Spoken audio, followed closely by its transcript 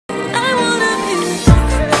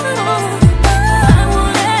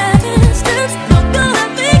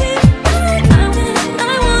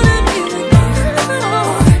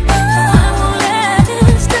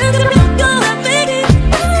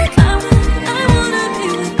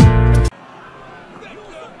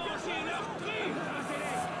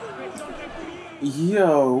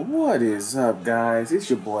Yo, what is up, guys? It's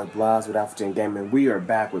your boy Blas with African Gaming. We are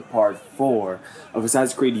back with part 4 of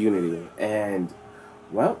Assassin's Creed Unity, and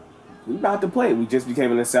well, we about to play. We just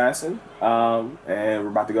became an assassin, and we're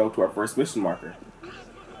about to go to our first mission marker.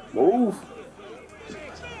 Move.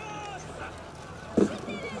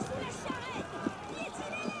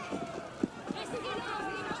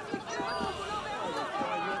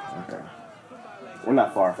 Okay, we're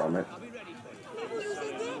not far from it.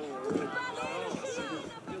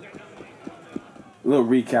 A little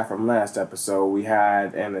recap from last episode. We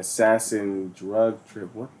had an assassin drug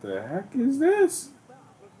trip. What the heck is this?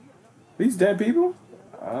 These dead people?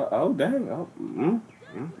 Oh, dang.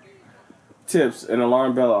 Tips, an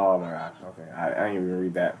alarm bell. Oh, my God. Okay, I didn't even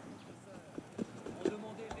read that.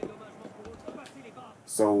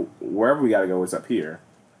 So, wherever we gotta go is up here.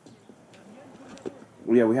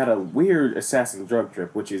 Yeah, we had a weird assassin drug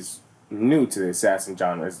trip, which is new to the assassin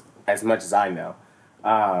genre, as much as I know.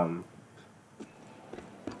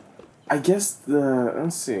 I guess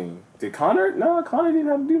let's see. Did Connor? No, Connor didn't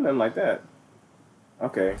have to do nothing like that.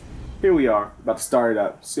 Okay. Here we are. About to start it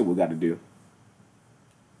up. See what we got to do.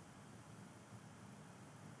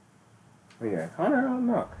 Oh, yeah. Connor, I don't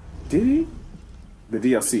know. Did he? The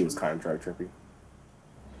DLC was kind of drug trippy.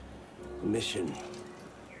 Mission.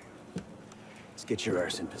 Let's get your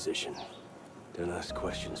arse in position. Don't ask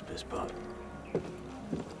questions, piss pot.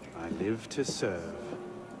 I live to serve.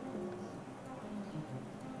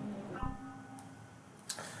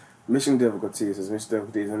 Mission difficulty. It says mission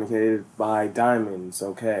difficulty is indicated by diamonds.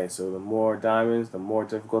 Okay, so the more diamonds, the more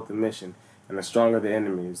difficult the mission, and the stronger the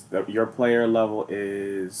enemies. Your player level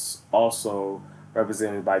is also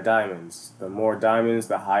represented by diamonds. The more diamonds,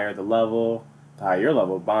 the higher the level. The higher your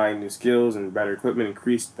level, buying new skills and better equipment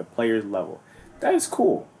increase the player's level. That is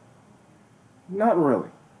cool. Not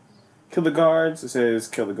really. Kill the guards. It says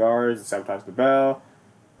kill the guards, sabotage the bell.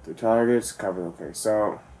 The targets, cover. Okay,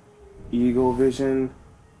 so eagle vision.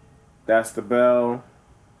 That's the bell.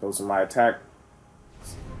 Those are my attack.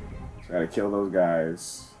 So gotta kill those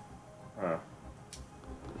guys.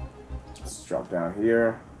 Let's drop down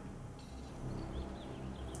here.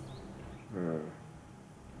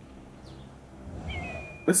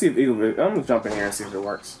 Let's see if eagle vision. I'm gonna jump in here and see if it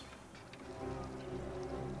works.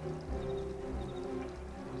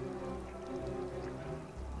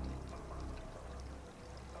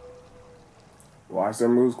 Watch their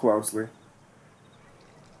moves closely.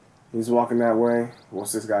 He's walking that way.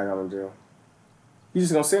 What's this guy gonna do? He's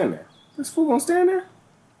just gonna stand there. This fool gonna stand there?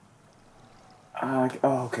 Oh,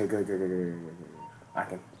 okay, good. I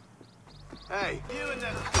can. Hey!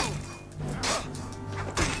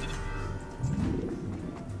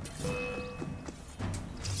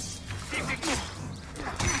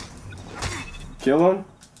 Kill him?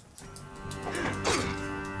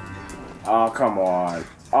 Oh, come on.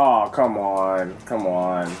 Oh, come on. Come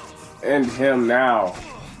on. End him now.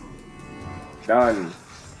 Done.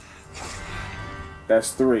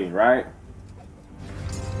 That's 3, right?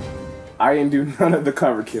 I didn't do none of the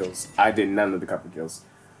cover kills. I did none of the cover kills.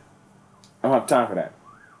 I don't have time for that.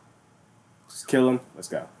 Just kill him. Let's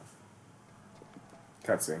go.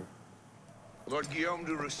 Cutscene. Lord Guillaume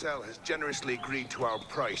de Roussel has generously agreed to our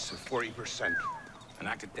price of 40%. An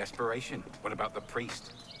act of desperation. What about the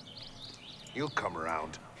priest? He'll come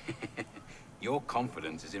around. Your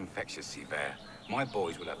confidence is infectious, Seaver. My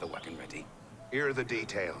boys will have the wagon ready. Here are the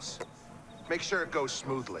details. Make sure it goes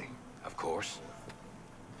smoothly. Of course.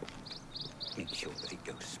 Make sure that it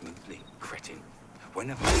goes smoothly, cretin.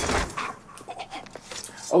 Whenever...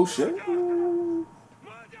 Oh, shit.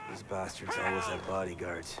 These bastards always have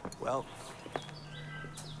bodyguards. Well...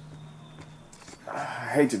 I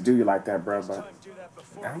hate to do you like that, bro, but...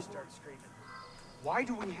 Why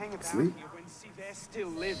do we hang about Sleep? here when Seaver still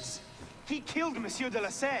lives? He killed Monsieur de la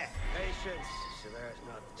Serre. Patience. Sever's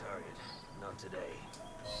not the target. Not today.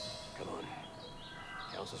 Come on.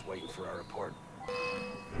 Council's waiting for our report.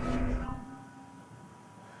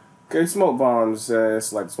 Okay, smoke bombs.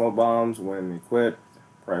 Select smoke bombs when equipped.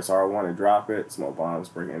 Press R1 to drop it. Smoke bombs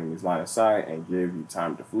break enemy's line of sight and give you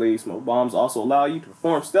time to flee. Smoke bombs also allow you to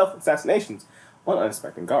perform stealth assassinations on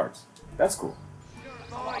unsuspecting guards. That's cool.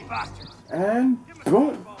 And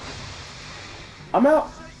boom. I'm out.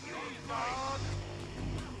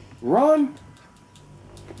 Run.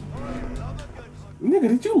 Nigga,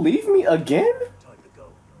 did you leave me again?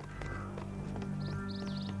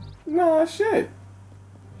 Nah, shit.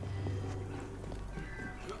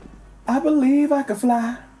 I believe I could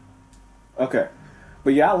fly. Okay.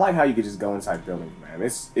 But yeah, I like how you could just go inside buildings, man.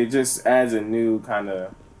 It just adds a new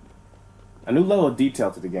level of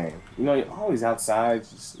detail to the game. You know, you're always outside,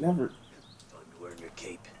 just never... Wearing your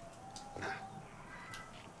cape.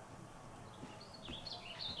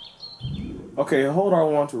 Okay, hold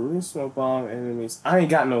R1 to release smoke bomb enemies. I ain't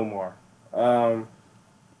got no more.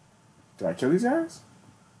 Do I kill these guys?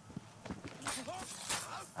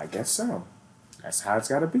 I guess so. That's how it's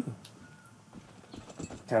gotta be.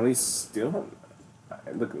 Can I at least steal him?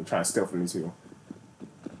 Look, I'm trying to steal from these people.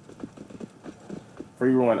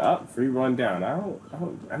 Free run up, free run down.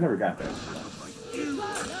 I never got that.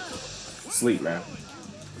 Sleep, man.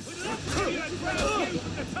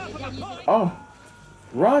 Oh,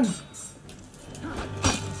 run!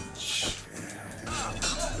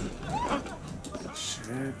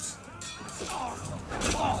 Shit.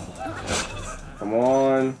 Come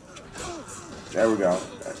on. There we go.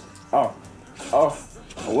 Oh,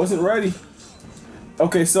 I wasn't ready.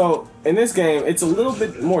 Okay, so in this game, it's a little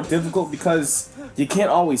bit more difficult because you can't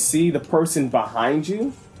always see the person behind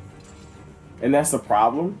you. And that's the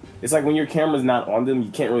problem. It's like when your camera's not on them, you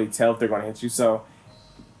can't really tell if they're going to hit you, so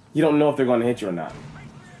you don't know if they're going to hit you or not.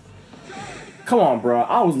 Come on, bro.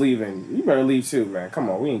 I was leaving. You better leave too, man. Come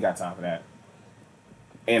on, we ain't got time for that.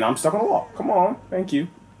 And I'm stuck on the wall. Come on. Thank you.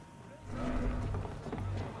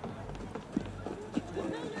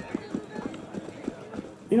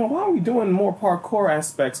 You know, why are we doing more parkour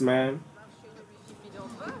aspects, man?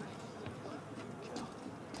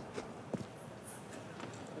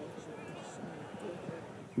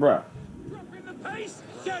 Bruh.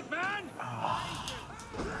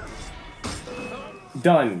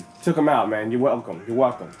 Done. Took him out, man. You're welcome. You're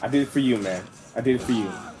welcome. I did it for you, man. I did it for you.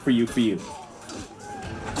 For you, for you.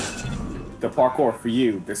 The parkour for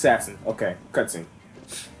you. The assassin. Okay. Cutscene.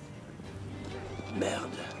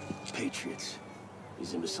 Merde. Patriots.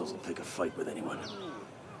 These imbeciles will pick a fight with anyone.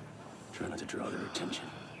 Try not to draw their attention.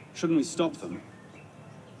 Shouldn't we stop them?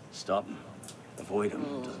 Stop them. Avoid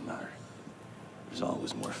them. Doesn't matter. There's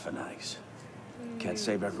always more fanatics. Can't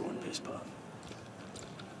save everyone, piss pop.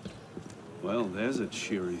 Well, there's a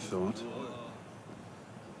cheery thought.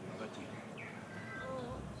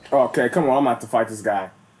 Okay, come on. I'm about to fight this guy.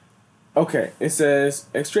 Okay, it says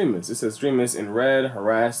extremists. It says extremists in red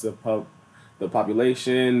harass the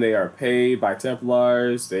population. They are paid by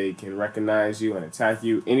Templars. They can recognize you and attack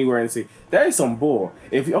you anywhere in the city. That is some bull.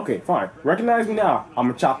 If you, okay, fine. Recognize me now. I'm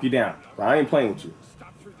gonna chop you down. But I ain't playing with you.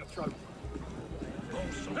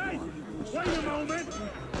 Hey, wait a moment.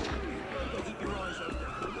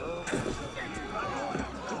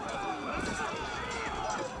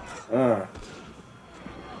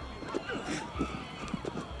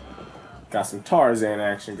 Got some Tarzan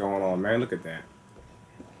action going on, man. Look at that.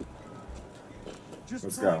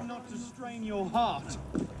 Let's go. Not to strain your heart.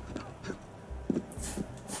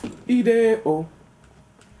 Ideo.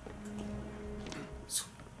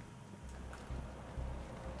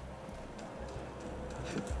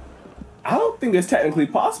 I don't think it's technically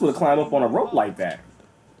possible to climb up on a rope like that.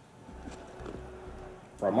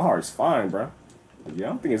 Bro, my heart's fine, bro. Yeah, I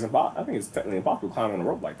don't think it's impossible. I think it's technically impossible to climb on a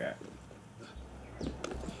rope like that. You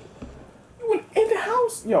went in the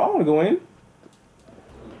house? Yo, I want to go in.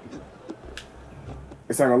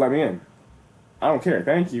 It's not gonna let me in. I don't care.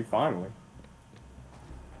 Thank you. Finally.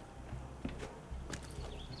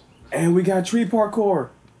 And we got tree parkour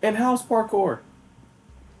and house parkour.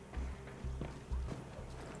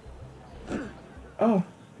 Oh.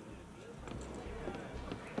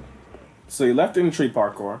 So you left in tree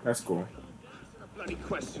parkour. That's cool. Bloody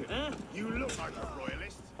question, huh? You look like a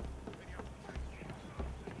royalist.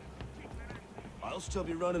 I'll still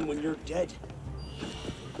be running when you're dead.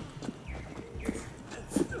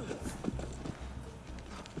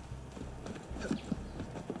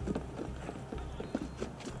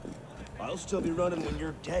 I'll still be running when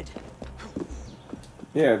you're dead.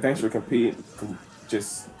 Yeah, thanks for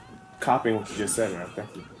just copying what you just said, man.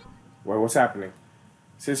 Thank you. Well, what's happening?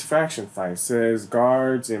 It says faction fight. It says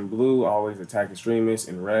guards in blue always attack extremists.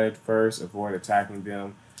 In red first, avoid attacking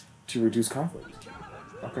them to reduce conflict.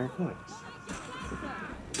 Okay, cool.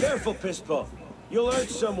 Careful, Pispo. You'll hurt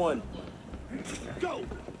someone. Go.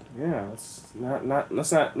 Yeah, let's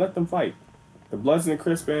not let them fight. The Bloods and the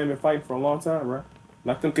Crips band been fighting for a long time, bro.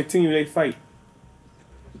 Let them continue their fight.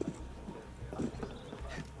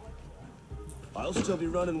 I'll still be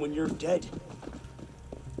running when you're dead.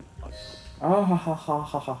 Ah ha ha ha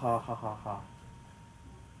ha ha ha ha ha ha.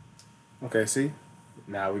 Okay, see?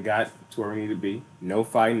 Now we got to where we need to be. No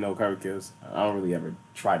fighting, no cover kills. I don't really ever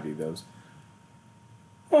try to do those.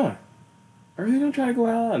 Huh. I really don't try to go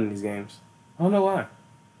out in these games. I don't know why. I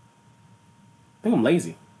think I'm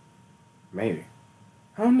lazy. Maybe.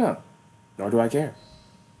 I don't know. Nor do I care.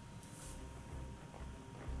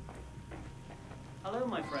 Hello,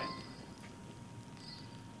 my friend.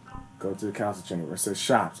 Go to the council chamber. It says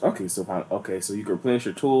shops. Okay, so you can replenish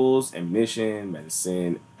your tools, ammunition,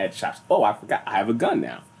 medicine at shops. Oh, I forgot. I have a gun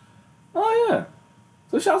now. Oh yeah.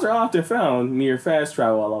 So shops are often found near fast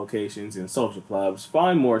travel locations and social clubs.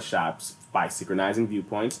 Find more shops by synchronizing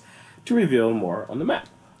viewpoints to reveal more on the map.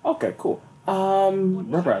 Okay, cool.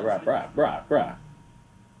 Bruh.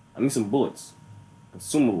 I need some bullets.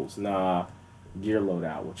 Consumables. Nah. Gear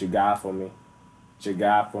loadout. What you got for me? What you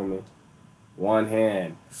got for me? One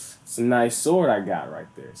hand. It's a nice sword I got right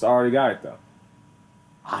there. It's already got it though.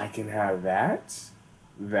 I can have that.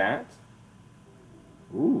 That.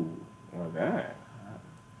 Ooh. Or that.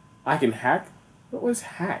 I can hack. What was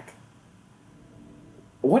hack?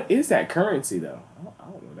 What is that currency though? I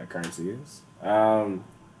don't know what that currency is. How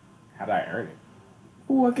did I earn it?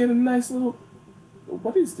 Ooh, I get a nice little.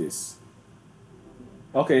 What is this?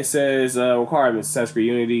 Okay, it says requirements: Sesper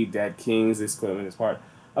Unity, Dead Kings. This equipment is part.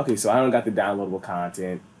 Okay, so I don't got the downloadable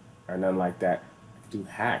content or nothing like that. I can do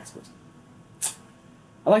hacks, but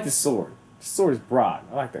I like the sword. The sword is broad.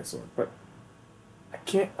 I like that sword, but I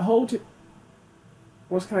can't hold it.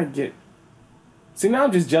 What can I get? See, now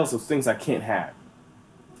I'm just jealous of things I can't have.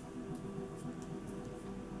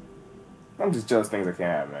 I'm just jealous of things I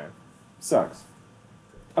can't have, man. Sucks.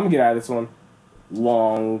 I'm gonna get out of this one.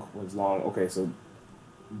 Long was long. Okay, so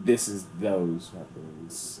this is those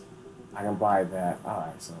weapons. I can buy that.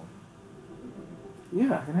 Alright, so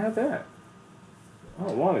yeah, I can have that. I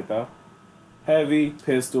don't want it though. Heavy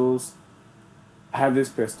pistols. I have this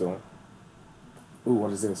pistol. Ooh,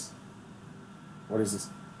 what is this? What is this?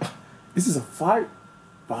 This is a five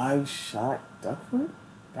shot duckfoot?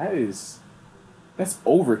 That's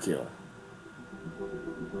overkill.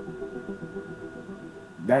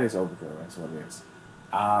 That is overkill, that's what it is.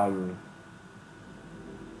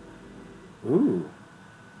 Ooh.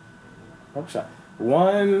 Shot.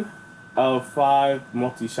 1 of 5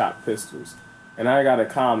 multi-shot pistols. And I got a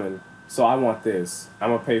common, so I want this.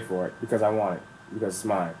 I'm gonna pay for it because I want it. Because it's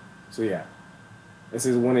mine. So yeah. It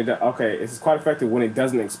says when it okay, it's quite effective when it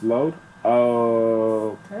doesn't explode.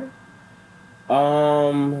 Okay.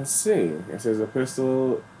 Let's see. It says a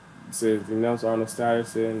pistol. It says the notes are no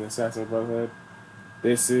status in Assassin's Brotherhood.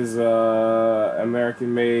 This is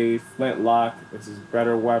American-made flintlock. This is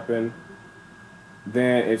better weapon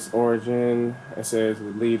than its origin. It says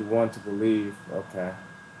would lead one to believe. Okay.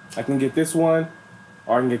 I can get this one,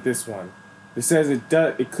 or I can get this one. It says it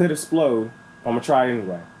could explode. I'm gonna try it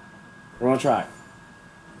anyway. We're gonna try it.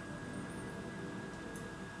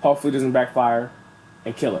 Hopefully it doesn't backfire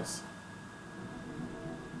and kill us.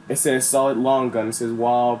 It says solid long gun. It says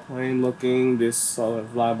while plain looking, this solid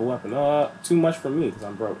reliable weapon. Too much for me because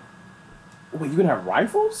I'm broke. Wait, you can have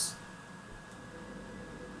rifles?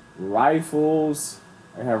 Rifles.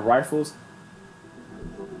 I can have rifles.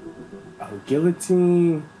 Oh,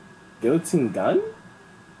 guillotine. Guillotine gun?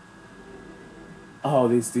 Oh,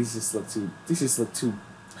 these just look too. These just look too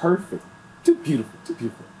perfect. Too beautiful. Too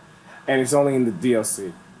beautiful. And it's only in the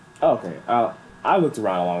DLC. Okay, I looked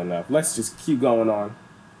around long enough. Let's just keep going on.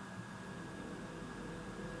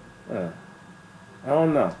 I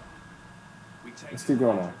don't know. Let's keep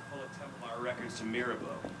going on. Full of Templar records to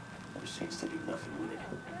Mirabeau. There seems to be nothing with it.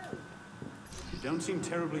 You don't seem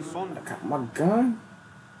terribly fond I of got my gun.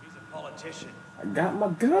 He's a politician. I got my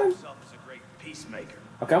gun. Himself is a great peacemaker.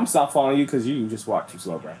 Okay, I'm gonna stop following you because you just walk too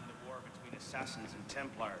slow, bro. End the war between assassins and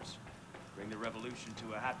Templars. Bring the revolution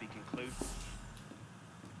to a happy conclusion.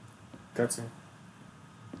 Cutscene.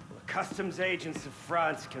 The customs agents of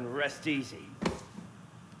France can rest easy.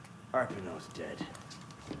 Arpinot's dead.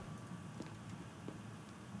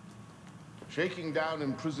 Shaking down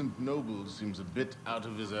imprisoned nobles seems a bit out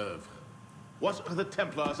of his oeuvre. What are the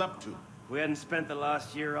Templars up to? If we hadn't spent the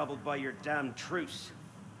last year hobbled by your damn truce,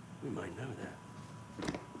 we might know that.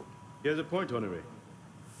 Here's a point, Honoré.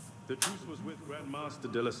 The truce was with Grand Master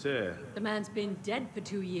de la Serre. The man's been dead for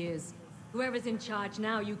 2 years. Whoever's in charge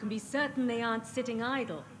now, you can be certain they aren't sitting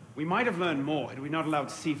idle. We might have learned more had we not allowed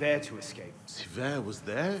Sivert to escape. Sivert was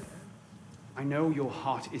there? I know your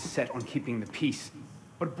heart is set on keeping the peace,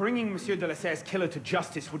 but bringing Monsieur de la Serre's killer to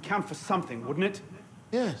justice would count for something, wouldn't it?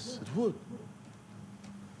 Yes, it would.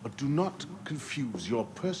 But do not confuse your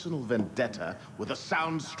personal vendetta with a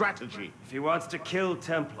sound strategy. If he wants to kill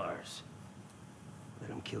Templars, let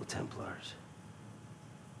him kill Templars.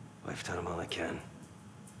 I've done him all I can.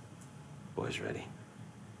 Boys ready?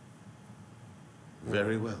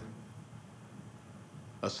 Very well.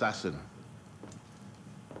 Assassin.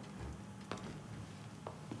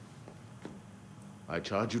 I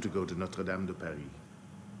charge you to go to Notre-Dame de Paris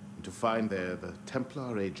and to find there the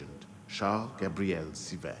Templar agent, Charles-Gabriel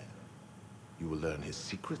Sivert. You will learn his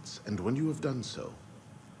secrets, and when you have done so,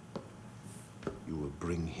 You will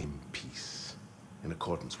bring him peace, in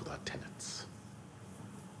accordance with our tenets.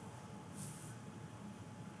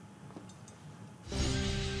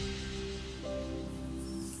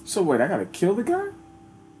 So wait, I gotta kill the guy?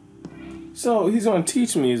 So he's gonna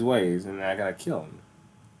teach me his ways, and I gotta kill him.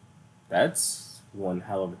 That's one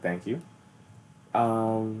hell of a thank you.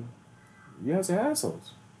 You guys are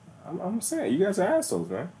assholes. I'm saying, you guys are assholes,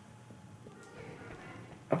 man.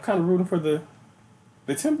 I'm kind of rooting for the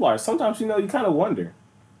Templars. Sometimes, you know, you kind of wonder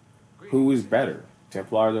who is better,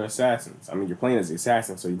 Templars or Assassins. I mean, you're playing as the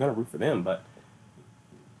Assassin, so you're gonna root for them, but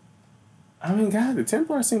I mean, God, the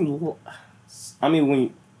Templars seem a little. I mean, when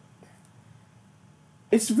you,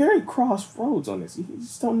 it's very crossroads on this. You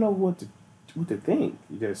just don't know what to think.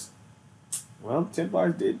 You just, well, the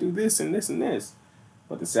Templars did do this and this and this,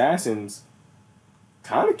 but the Assassins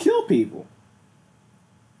kind of kill people.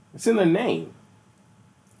 It's in their name.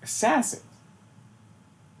 Assassins.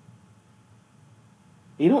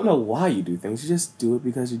 You don't know why you do things. You just do it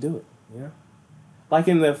because you do it. You know? Like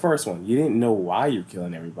in the first one, you didn't know why you're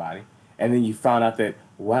killing everybody. And then you found out that,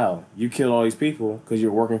 well, you killed all these people because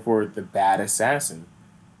you're working for the bad assassin.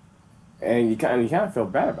 And you kind of feel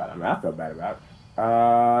bad about it. I mean, I felt bad about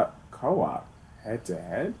it. Co-op.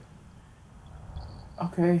 Head-to-head?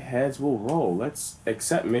 Okay, heads will roll. Let's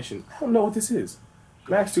accept mission. I don't know what this is.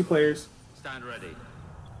 Max 2 players. Stand ready.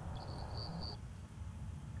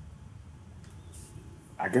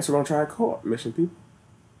 I guess we're going to try a co-op mission, people.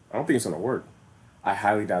 I don't think it's going to work. I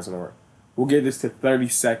highly doubt it's going to work. We'll give this to 30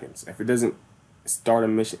 seconds. If it doesn't start a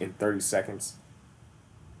mission in 30 seconds,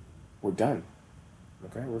 we're done.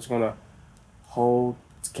 Okay? We're just going to hold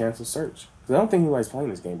to cancel search. Because I don't think anybody's playing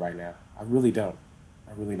this game right now. I really don't.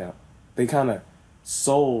 I really don't. They kind of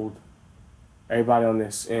sold everybody on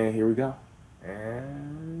this. And here we go.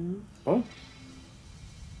 And boom.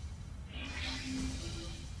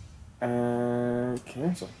 And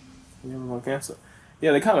cancel. You never want to cancel.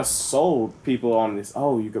 Yeah, they kind of sold people on this.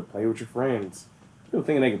 Oh, you could play with your friends. People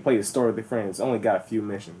thinking they can play the story with their friends. Only got a few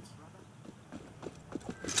missions.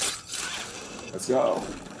 Let's go.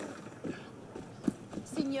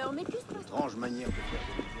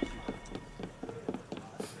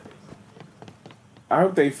 I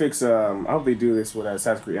hope they fix. I hope they do this with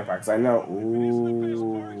Assassin's Creed Empire, because I know.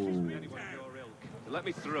 Ooh. Let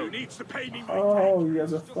me through. You need to pay me. Oh, you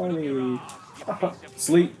guys are funny.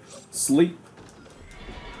 Sleep, sleep.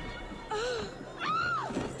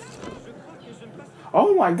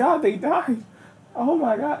 Oh my God, they died. Oh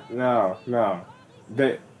my God, no.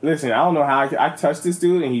 Listen, I don't know how I touched this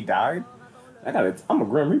dude and he died. I'm a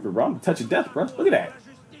Grim Reaper, bro. I'm gonna touch of death, bro. Look at that.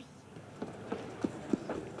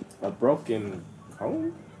 A broken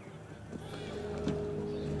cone?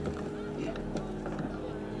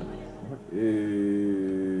 What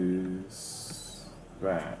is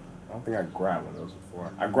that? I don't think I grabbed one of those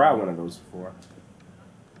before. I grabbed one of those before.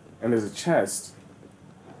 And there's a chest.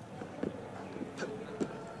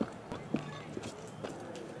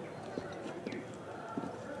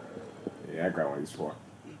 Yeah, I grabbed one of these before.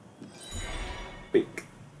 Bink.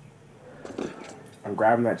 I'm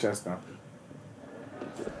grabbing that chest now.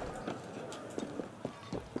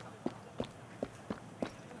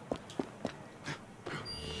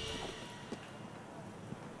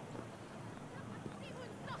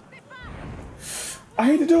 I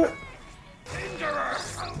hate to do it.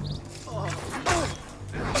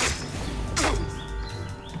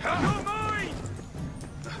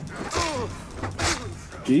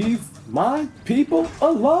 Leave my people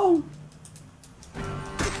alone.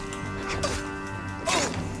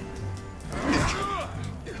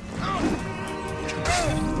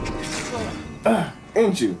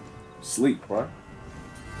 Ain't you? Sleep, bro.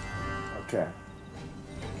 Okay.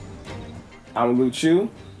 I'm gonna loot you.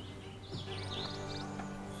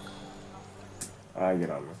 I get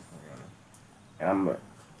on me. And I'm gonna.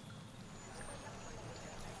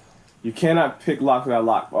 You cannot pick lock without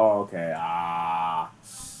lock. Oh, okay.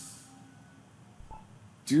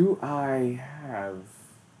 Do I have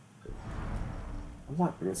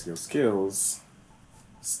unlock skills?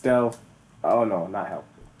 Stealth. Oh no, not help.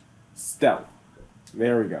 Stealth.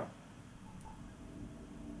 There we go.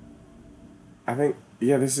 I think,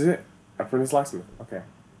 yeah, this is it. Apprentice Locksmith. Okay.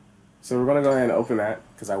 So we're gonna go ahead and open that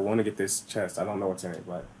because I want to get this chest. I don't know what's in it,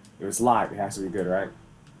 but if it's locked, it has to be good, right?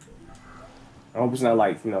 I hope it's not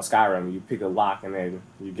like, you know, Skyrim. You pick a lock and then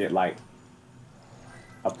you get like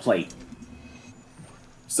a plate.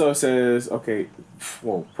 So it says, okay,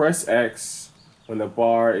 well, press X when the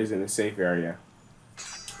bar is in the safe area.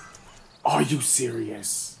 Are you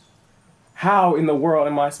serious? How in the world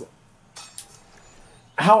am I?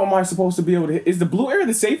 How am I supposed to be able to hit? Is the blue area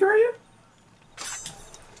the safe area?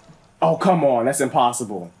 Oh, come on. That's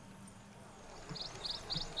impossible.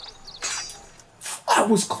 I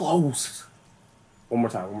was close. One more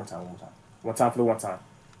time. One more time. One more time. One time for the one time.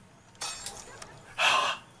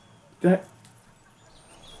 That.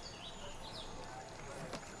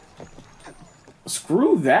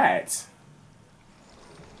 Screw that.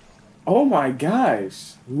 Oh my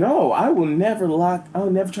gosh. No, I will never lock. I'll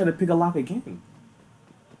never try to pick a lock again.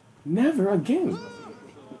 Never again.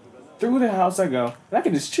 Through the house I go. And I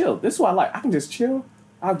can just chill. This is what I like. I can just chill.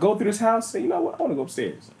 I'll go through this house. Say, you know what? I want to go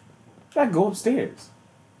upstairs. I go upstairs.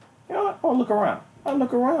 You know what? I want to look around. I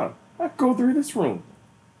look around. I go through this room.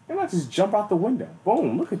 And I just jump out the window.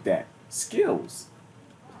 Boom. Look at that. Skills.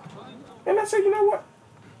 And I say, you know what?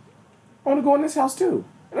 I want to go in this house too.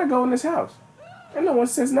 And I go in this house. And no one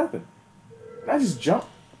says nothing. And I just jump.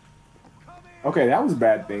 Okay, that was a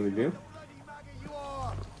bad thing to do.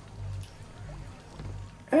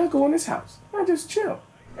 And I go in this house. And I just chill.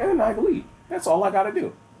 And then I leave. That's all I gotta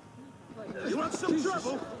do. You want some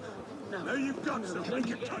trouble? Now you've got some.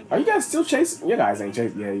 Are you guys still chasing? You guys ain't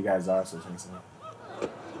chasing. Yeah, you guys are still chasing.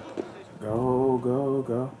 Go, go,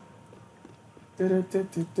 go.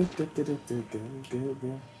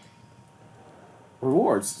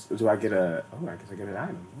 Rewards. Do I get a... Oh, I guess I get an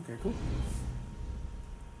item. Okay, cool.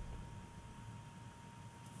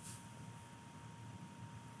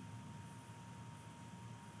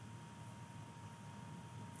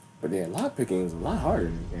 But yeah, lockpicking is a lot harder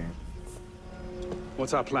in this game.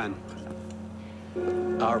 What's our plan?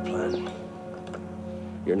 Our plan.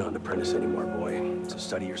 You're not an apprentice anymore, boy. So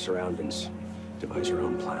study your surroundings. Devise your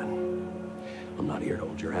own plan. I'm not here to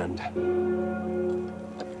hold your hand.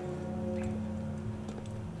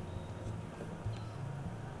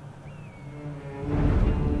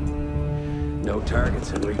 No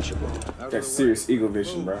targets unreachable. That's serious eagle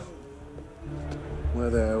vision, bro. Where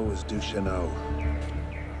the hell was Duchesneau?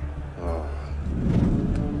 Oh.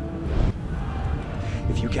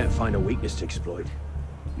 If you can't find a weakness to exploit,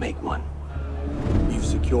 make one. You've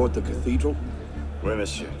secured the cathedral? Oui,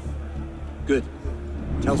 monsieur. Good.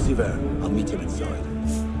 Tell Siver I'll meet him inside.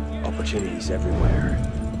 Opportunities everywhere.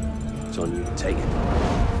 It's on you to take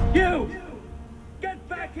it. You! Get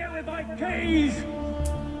back here with my keys!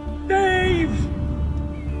 Thieves!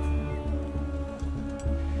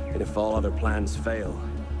 And if all other plans fail,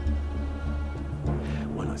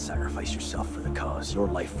 why not sacrifice yourself for the cause, your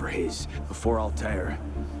life for his? Before Altair,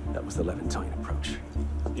 that was the Levantine approach.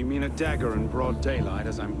 You mean a dagger in broad daylight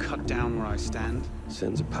as I'm cut down where I stand?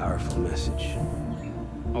 Sends a powerful message.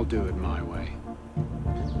 I'll do it my way.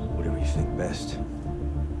 Whatever you think best,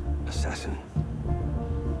 assassin.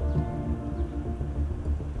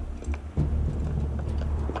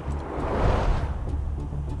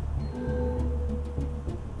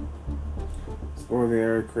 Explore the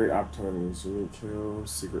area, create opportunities. Unique kills,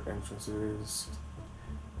 secret entrances.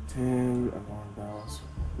 10 alarm bells.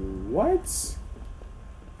 What?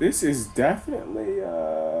 This is definitely,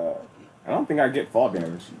 I don't think I get fall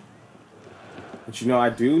damage. But you know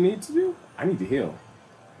what I do need to do? I need to heal.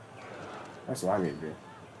 That's what I need to do.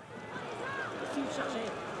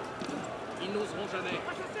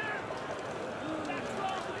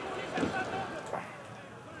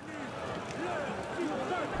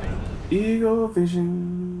 Eagle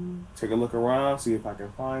vision. Take a look around, see if I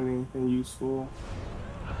can find anything useful.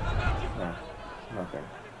 No, nothing.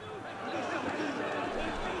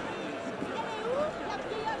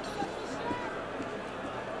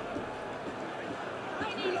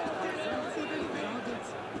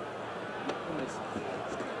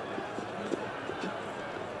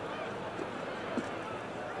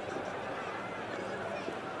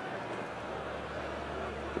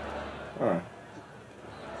 Alright.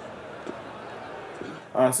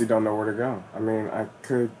 Honestly don't know where to go. I mean, I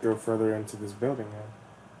could go further into this building now.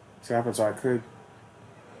 See what happens, so I could.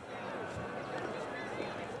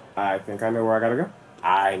 I think I know where I gotta go.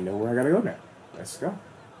 I know where I gotta go now. Let's go.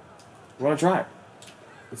 I wanna try it.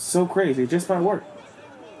 It's so crazy, it just might work.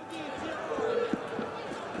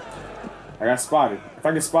 I got spotted. If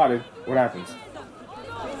I get spotted, what happens?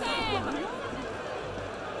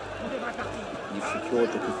 You've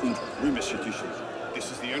secured the cathedral. Oui, Monsieur Duchesne. This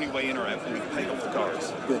is the only way in or out, and we've paid off the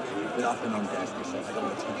guards. Good. But after I'm dead, I don't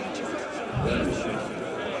want to take any chances. Well, Monsieur.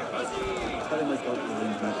 Tell him I've got the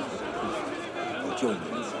ring back for the priest. I'll join you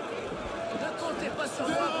inside.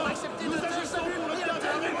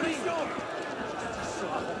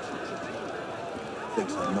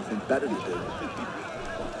 Thinks I've nothing better to do.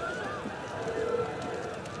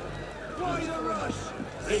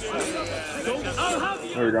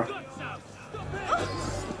 There we go.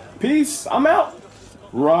 Peace. I'm out.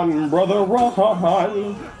 Run, brother, run.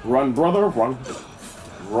 Run, brother, run.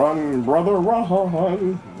 Run, brother,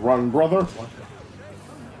 run. Run, brother.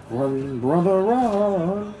 Run, brother,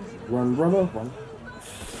 run. Run, brother, run.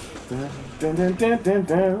 Dun, dun, dun, dun,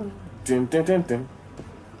 dun. Dun, dun, dun, dun.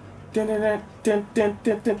 Dun, dun, dun, dun,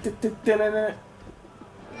 dun, dun, dun, dun, dun, dun.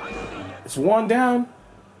 It's one down.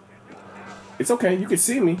 It's okay, you can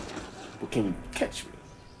see me, but can you catch me?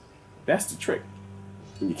 That's the trick.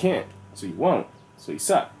 And you can't, so you won't, so you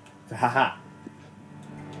suck. Haha.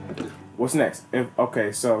 What's next?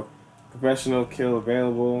 Okay, so professional kill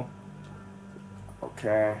available.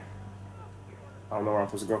 Okay. I don't know where I'm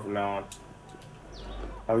supposed to go from now on.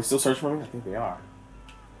 Are we still searching for me? I think they are.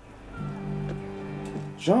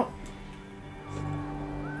 Jump.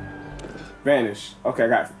 Vanish. Okay, I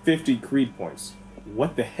got 50 creed points.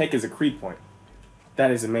 What the heck is a creed point?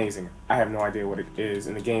 That is amazing. I have no idea what it is,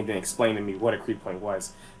 and the game didn't explain to me what a creed point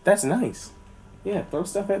was. That's nice. Yeah, throw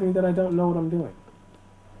stuff at me that I don't know what I'm doing.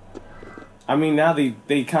 I mean, now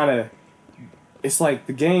they kind of... It's like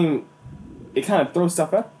the game... It kind of throws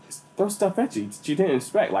stuff at you that you didn't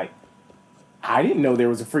expect. Like, I didn't know there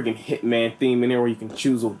was a freaking Hitman theme in there where you can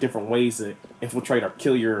choose different ways to infiltrate or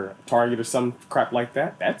kill your target or some crap like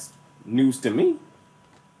that. That's news to me.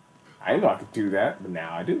 I didn't know I could do that, but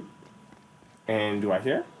now I do. And do I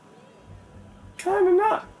care? Kind of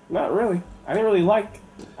not. Not really. I didn't really like...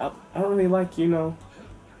 I don't really like, you know,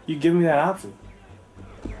 you give me that option.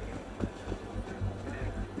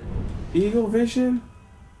 Eagle vision?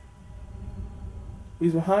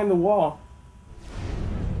 He's behind the wall.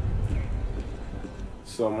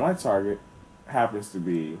 So my target happens to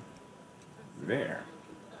be there.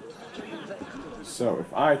 So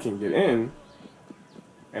if I can get in,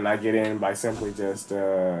 and I get in by simply just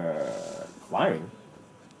climbing,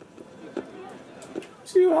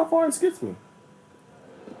 see how far it gets me.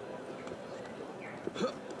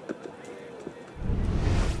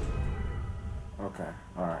 Okay,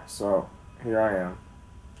 alright, so here I am.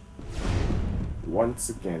 Once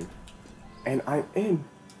again. And I'm in.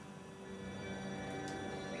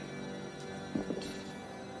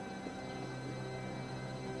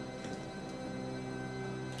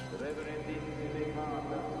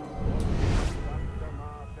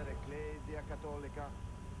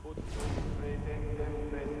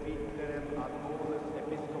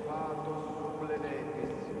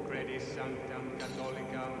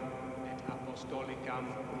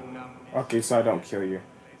 Okay, so I don't kill you.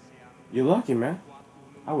 You're lucky, man.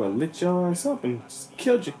 I would have lit your ass up and just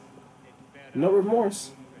killed you. No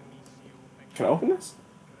remorse. Can I open this?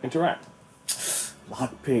 Interact.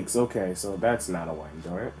 Lock pigs. Okay, so that's not a way to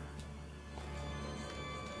do it.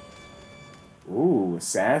 Ooh,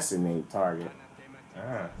 assassinate target.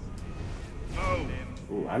 Ah.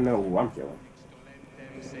 Ooh, I know who I'm killing.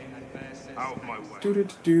 Out my way.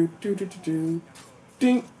 Do.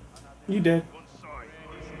 Ding. You dead.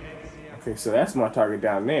 Okay, so that's my target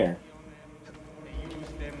down there.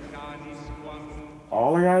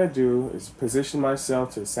 All I gotta do is position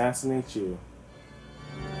myself to assassinate you.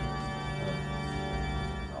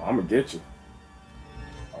 Oh, I'm gonna get you.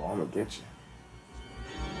 Oh, I'm gonna get you.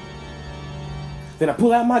 Then I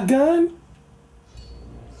pull out my gun?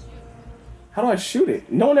 How do I shoot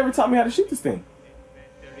it? No one ever taught me how to shoot this thing.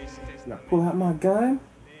 Then I pull out my gun?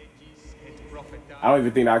 I don't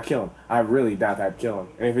even think I'd kill him. I really doubt I'd kill him.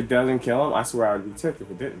 And if it doesn't kill him, I swear I would be ticked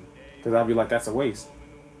if it didn't. Because I'd be like, that's a waste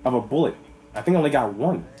of a bullet. I think I only got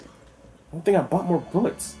one. I don't think I bought more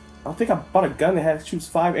bullets. I don't think I bought a gun that shoots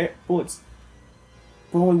 5 bullets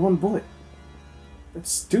for only 1 bullet.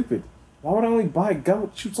 That's stupid. Why would I only buy a gun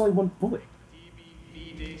that shoots only 1 bullet?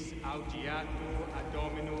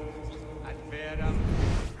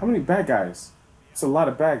 How many bad guys? It's a lot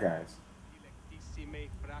of bad guys.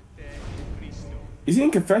 Is he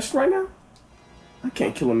in confession right now? I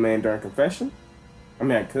can't kill a man during confession. I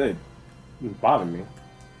mean, I could. It wouldn't bother me.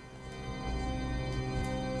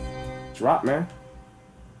 Drop, man.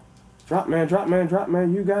 Drop, man, drop, man, drop,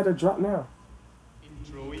 man. You gotta drop now.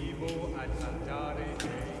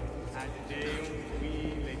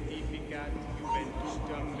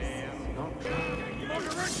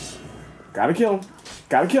 Gotta kill him.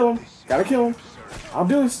 Gotta kill him. Gotta kill him. I'll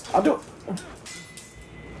do this. I'll do it.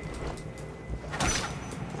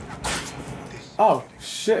 Oh,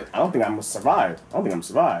 shit. I don't think I'm gonna survive. I don't think I'm gonna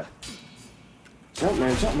survive. Jump,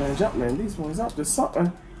 man, jump, man, jump, man. These boys up to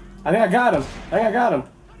something. I think I got him. I think I got him.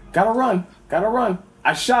 Gotta run. Gotta run.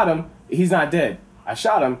 I shot him. He's not dead. I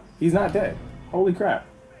shot him. He's not dead. Holy crap.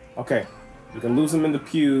 Okay. You can lose him in the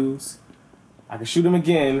pews. I can shoot him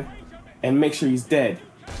again and make sure he's dead.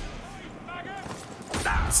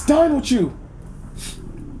 It's done with you.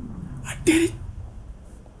 I did it.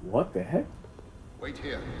 What the heck? Wait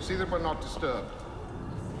here. See that we're not disturbed.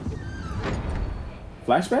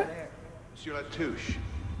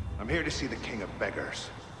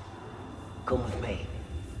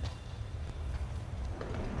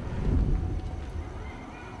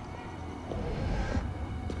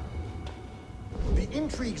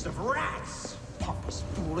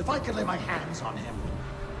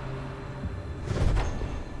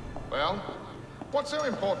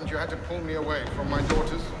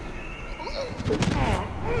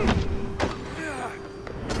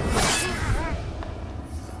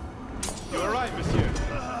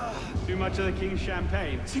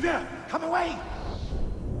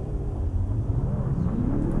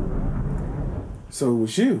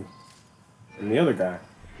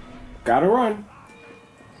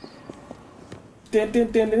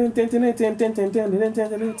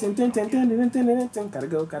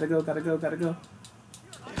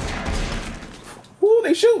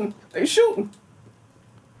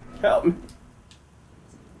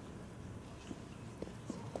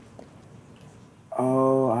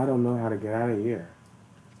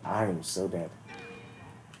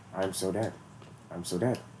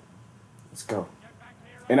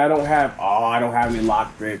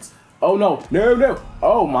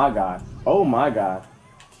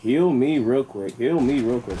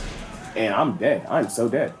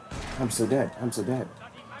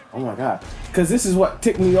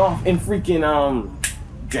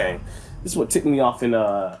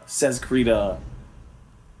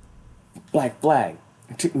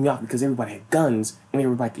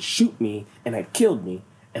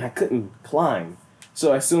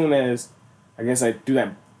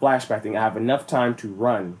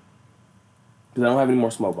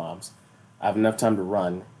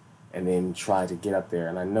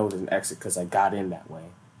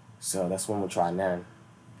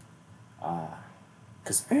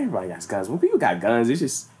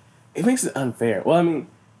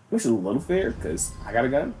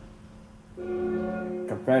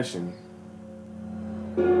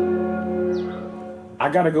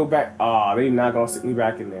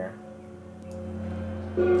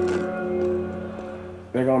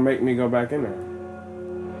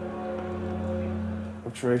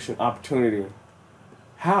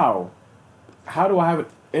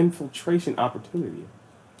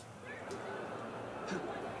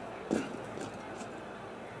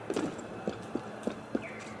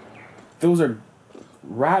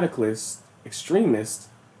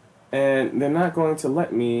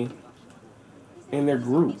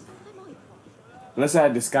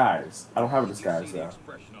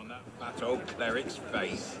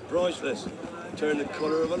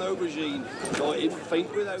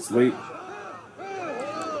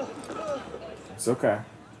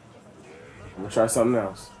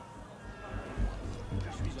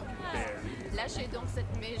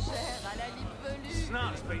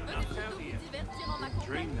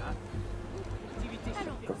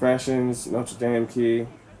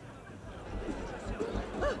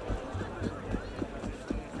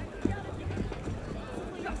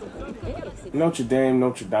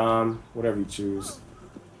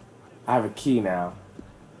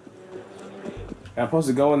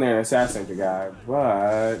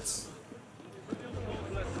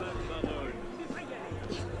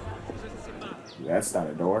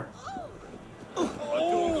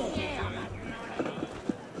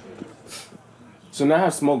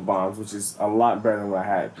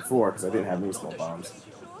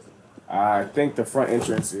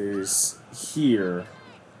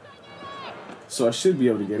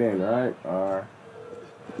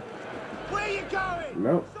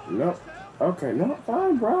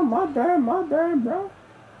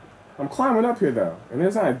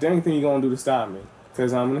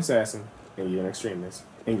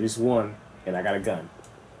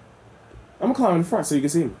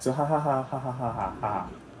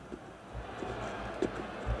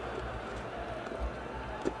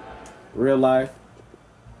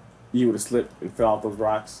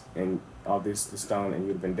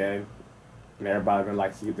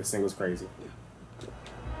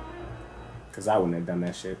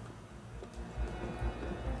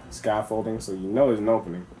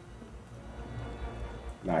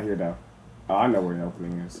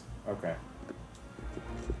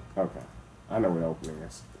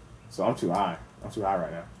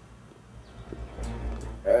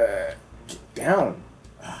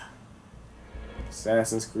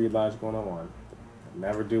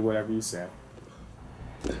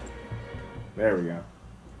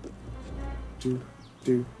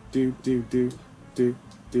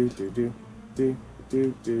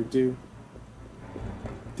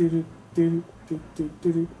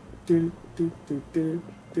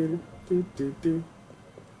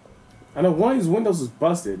 I know one of these windows was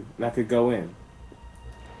busted and I could go in.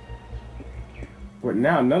 But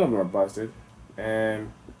now none of them are busted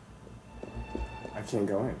and I can't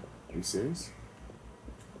go in. Are you serious?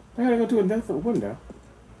 I gotta go to a different window.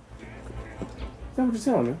 Is that what you're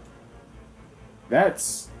telling me?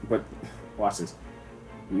 But watch this.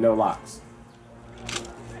 No locks.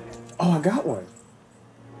 Oh, I got one.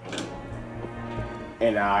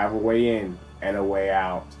 And now I have a way in and a way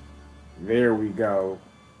out. There we go.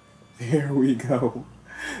 There we go.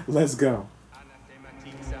 Let's go.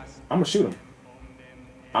 I'm gonna shoot him.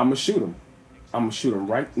 I'm gonna shoot him. I'm gonna shoot him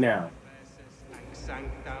right now.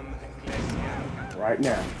 Right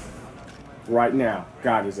now. Right now.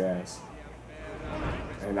 Got his ass.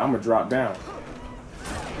 And I'm gonna drop down.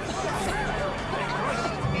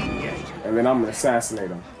 And then I'm gonna assassinate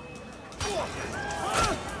him.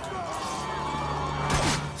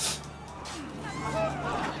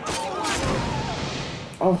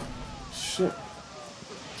 Oh, shit.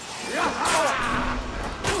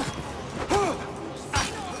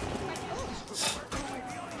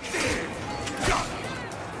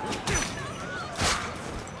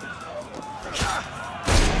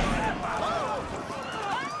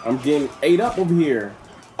 I'm getting ate up over here.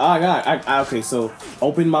 Oh, God. Okay, so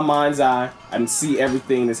open my mind's eye and see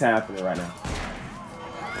everything that's happening right now.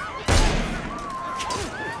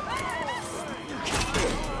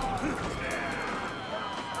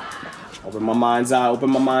 Open my mind's eye, open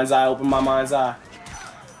my mind's eye, open my mind's eye.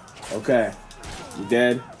 Okay. You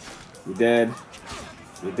dead. You dead.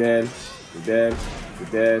 You dead. You dead. You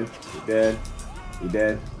dead. You dead. You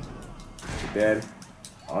dead. You dead.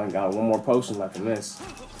 I only got one more potion left in this.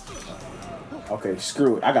 Okay,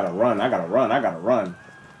 screw it. I gotta run. I gotta run. I gotta run.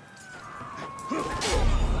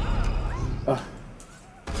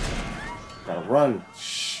 Gotta run.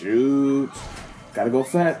 Shoot. Gotta go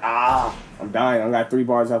fast. Ah! I'm dying. I got 3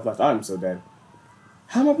 bars health left. I'm so dead.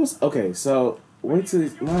 How am I supposed to... Okay, so... Wait till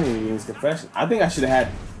he's not even in his confession. I think I should have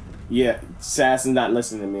had... Yeah, Assassin not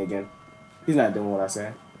listening to me again. He's not doing what I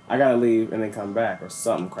say. I gotta leave and then come back or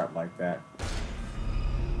something crap like that.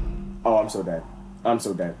 Oh, I'm so dead. I'm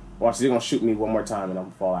so dead. Watch, he's gonna shoot me one more time and I'm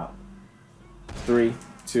gonna fall out. 3,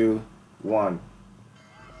 2, 1.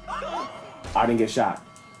 I didn't get shot.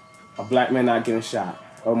 A black man not getting shot.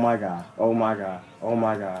 Oh my god. Oh my god. Oh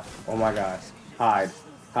my god. Oh my god. Hide.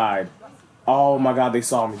 Hide. Oh my god, they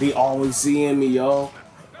saw me. They always seeing me, yo.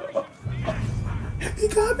 He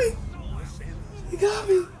got me. He got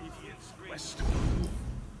me.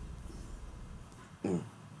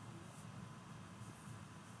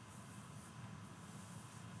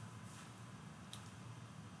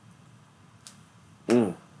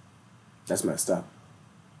 That's messed up.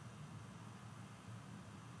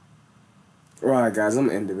 Alright guys, I'm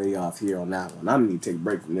gonna end the video off here on that one. I'm gonna need to take a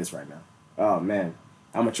break from this right now. Oh man.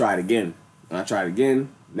 I'm gonna try it again. When I try it again,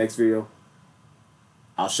 next video,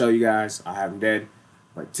 I'll show you guys. I have him dead.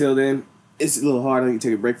 But till then, it's a little hard. I need to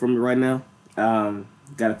take a break from it right now.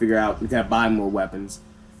 Gotta figure out, we gotta buy more weapons.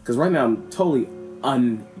 Because right now I'm totally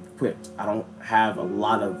unequipped. I don't have a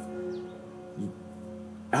lot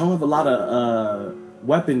of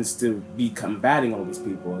weapons to be combating all these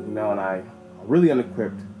people, you know, and I'm really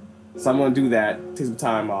unequipped. So I'm gonna do that, take some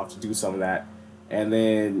time off to do some of that, and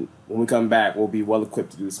then when we come back, we'll be well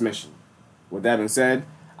equipped to do this mission. With that being said,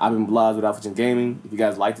 I've been Blaz with Alpha Gen Gaming. If you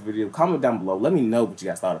guys liked the video, comment down below. Let me know what you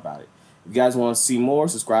guys thought about it. If you guys want to see more,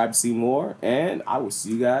 subscribe to see more, and I will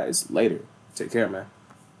see you guys later. Take care, man.